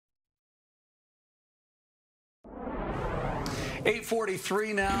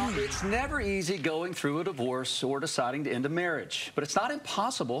8:43 now. It's never easy going through a divorce or deciding to end a marriage, but it's not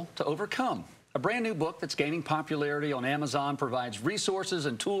impossible to overcome. A brand new book that's gaining popularity on Amazon provides resources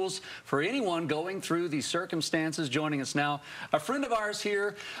and tools for anyone going through these circumstances. Joining us now, a friend of ours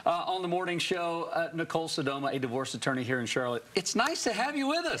here on the morning show, Nicole Sodoma, a divorce attorney here in Charlotte. It's nice to have you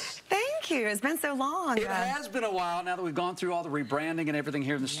with us. Thank you. It's been so long. It has been a while now that we've gone through all the rebranding and everything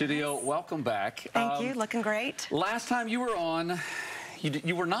here in the studio. Welcome back. Thank you. Looking great. Last time you were on,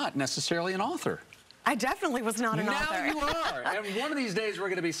 you were not necessarily an author. I definitely was not an author. Now you are. And one of these days we're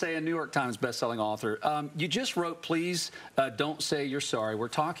going to be saying New York Times bestselling author. You just wrote, Please Don't Say You're Sorry. We're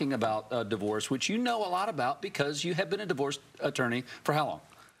talking about divorce, which you know a lot about because you have been a divorce attorney for how long?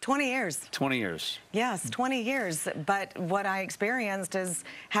 20 years. 20 years. Yes, 20 years. But what I experienced is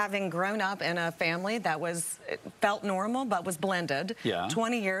having grown up in a family that felt normal but was blended. Yeah.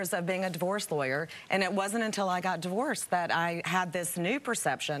 20 years of being a divorce lawyer. And it wasn't until I got divorced that I had this new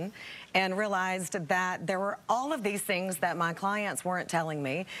perception and realized that there were all of these things that my clients weren't telling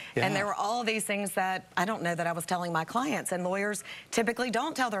me. Yeah. And there were all of these things that I don't know that I was telling my clients. And lawyers typically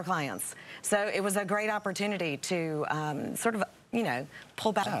don't tell their clients. So it was a great opportunity to sort of, you know,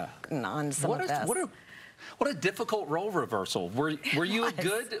 pull back on some of this. What a difficult role reversal. Were you a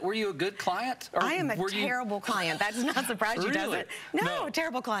good client? Or I am a terrible client. That does not surprise you, does it? No,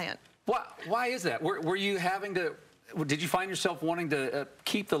 terrible client. Why is that? Were you having to? Did you find yourself wanting to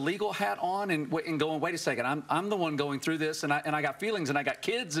keep the legal hat on and going, wait a second, I'm the one going through this, and I got feelings, and I got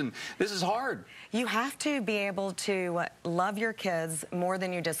kids, and this is hard? You have to be able to love your kids more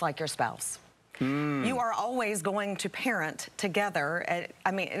than you dislike your spouse. You are always going to parent together.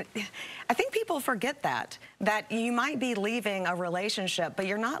 I mean, I think people forget that you might be leaving a relationship, but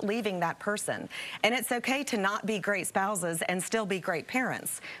you're not leaving that person. And it's okay to not be great spouses and still be great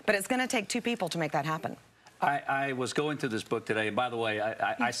parents, but it's going to take two people to make that happen. I was going through this book today, and by the way,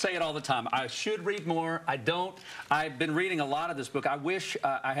 I say it all the time. I should read more. I don't. I've been reading a lot of this book. I wish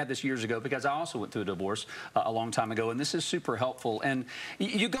I had this years ago because I also went through a divorce a long time ago, and this is super helpful. And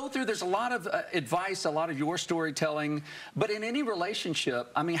you go through, there's a lot of advice, a lot of your storytelling, but in any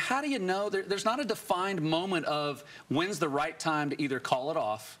relationship, I mean, how do you know? There's not a defined moment of when's the right time to either call it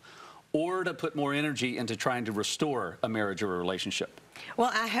off or to put more energy into trying to restore a marriage or a relationship.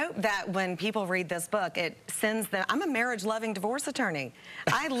 Well, I hope that when people read this book, it sends them. I'm a marriage-loving divorce attorney.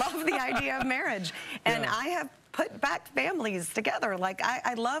 I love the idea of marriage, and I have put back families together. Like,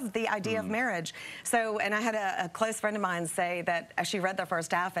 I love the idea of marriage. So, and I had a close friend of mine say that she read the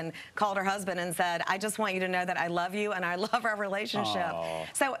first half and called her husband and said, I just want you to know that I love you and I love our relationship. Aww.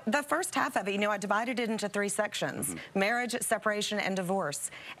 So the first half of it, you know, I divided it into 3 sections, marriage, separation, and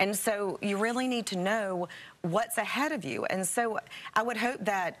divorce. And so you really need to know what's ahead of you. And so I would hope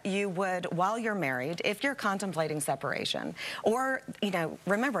that you would, while you're married, if you're contemplating separation, or, you know,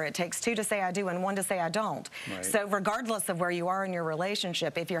 remember, it takes 2 to say I do and 1 to say I don't. Right. So regardless of where you are in your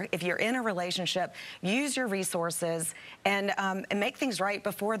relationship, if you're in a relationship, use your resources and make things right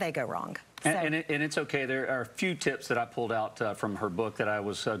before they go wrong. And it's okay. There are a few tips that I pulled out from her book that I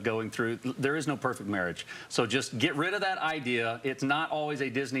was going through. There is no perfect marriage. So just get rid of that idea. It's not always a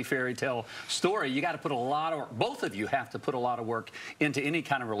Disney fairy tale story. You got to put a lot of work. Both of you have to put a lot of work into any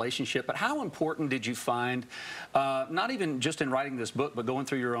kind of relationship. But how important did you find, not even just in writing this book, but going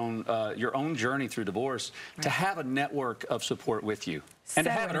through your own journey through divorce, to have a network of support with you? And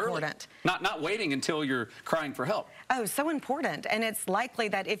to have it early, not waiting until you're crying for help. Oh, so important. And it's likely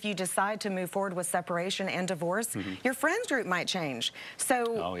that if you decide to move forward with separation and divorce, your friends group might change.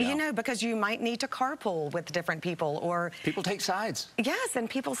 So, you know, because you might need to carpool with different people, or people take sides. Yes, and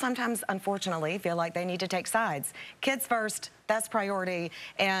people sometimes, unfortunately, feel like they need to take sides. Kids first. That's priority,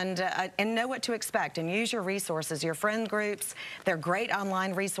 and know what to expect, and use your resources, your friend groups. They're great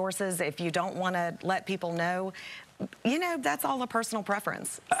online resources if you don't want to let people know. You know, that's all a personal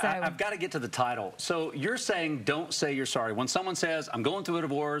preference. So I've got to get to the title. So you're saying don't say you're sorry. When someone says, I'm going through a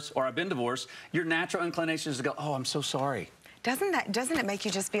divorce or I've been divorced, your natural inclination is to go, oh, I'm so sorry. Doesn't it make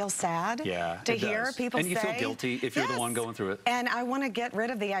you just feel sad to hear people say? And you feel guilty if you're the one going through it. And I want to get rid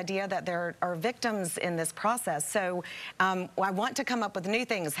of the idea that there are victims in this process. So I want to come up with new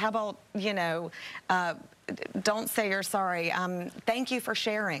things. How about, you know, don't say you're sorry. Thank you for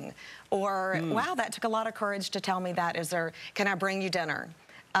sharing. Or, wow, that took a lot of courage to tell me that. Can I bring you dinner?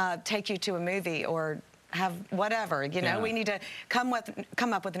 Take you to a movie, or have whatever, you know. We need to come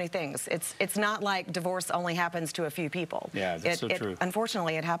up with new things. It's not like divorce only happens to a few people. Yeah, that's so true.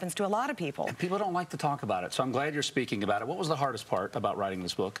 Unfortunately, it happens to a lot of people. And people don't like to talk about it, so I'm glad you're speaking about it. What was the hardest part about writing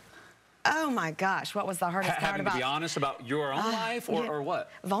this book? Oh my gosh, what was the hardest part Having about? to be honest about your own life, or what?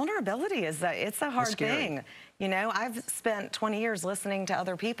 Vulnerability it's a hard thing. You know, I've spent 20 years listening to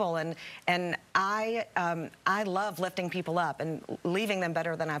other people, and I love lifting people up and leaving them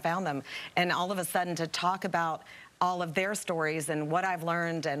better than I found them. And all of a sudden, to talk about all of their stories and what I've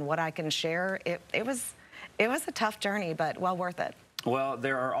learned and what I can share, it was a tough journey, but well worth it. Well,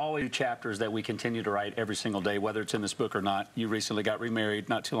 there are always chapters that we continue to write every single day, whether it's in this book or not. You recently got remarried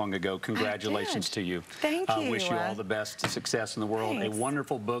not too long ago. Congratulations to you. Thank you. I wish you all the best success in the world. Thanks. A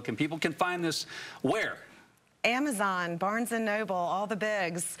wonderful book, and people can find this where? Amazon, Barnes & Noble, all the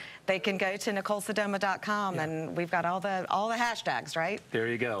bigs. They can go to NicoleSodoma.com, and we've got all the hashtags, right? There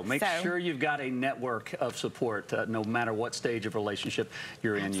you go. Make sure you've got a network of support, no matter what stage of relationship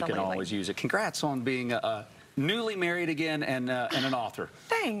you're in. Absolutely. You can always use it. Congrats on being newly married again and an author.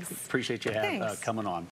 Thanks. Appreciate you coming on.